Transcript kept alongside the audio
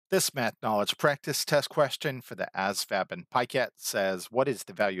This math knowledge practice test question for the ASVAB and PiCAT says, what is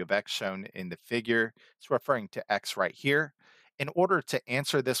the value of x shown in the figure? It's referring to x right here. In order to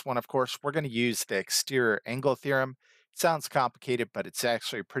answer this one, of course, we're going to use the exterior angle theorem. It sounds complicated, but it's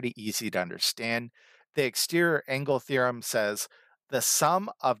actually pretty easy to understand. The exterior angle theorem says the sum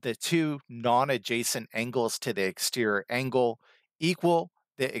of the two non-adjacent angles to the exterior angle equal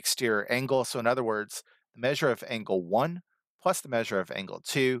the exterior angle. So in other words, the measure of angle 1 plus the measure of angle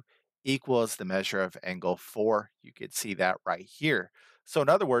 2 equals the measure of angle 4. You could see that right here. So in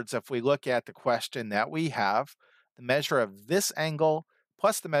other words, if we look at the question that we have, the measure of this angle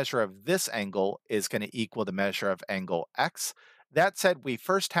plus the measure of this angle is going to equal the measure of angle x. That said, we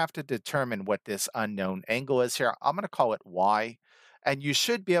first have to determine what this unknown angle is here. I'm going to call it y. And you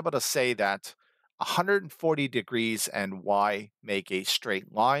should be able to say that 140 degrees and y make a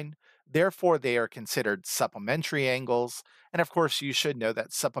straight line. Therefore, they are considered supplementary angles. And of course, you should know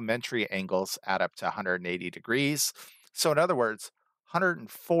that supplementary angles add up to 180 degrees. So in other words,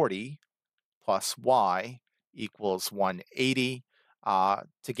 140 plus y equals 180.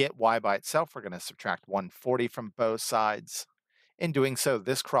 To get y by itself, we're going to subtract 140 from both sides. In doing so,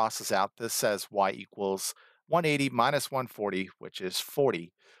 this crosses out. This says y equals 180 minus 140, which is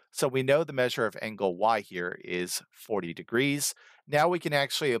 40. So we know the measure of angle y here is 40 degrees. Now we can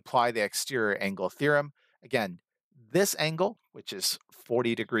actually apply the exterior angle theorem. Again, this angle, which is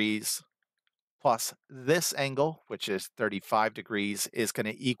 40 degrees, plus this angle, which is 35 degrees, is going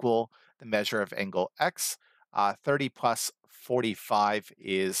to equal the measure of angle x. 30 plus 45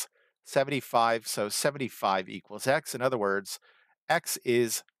 is 75, so 75 equals x. In other words, x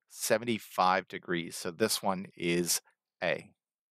is 75 degrees. So this one is A.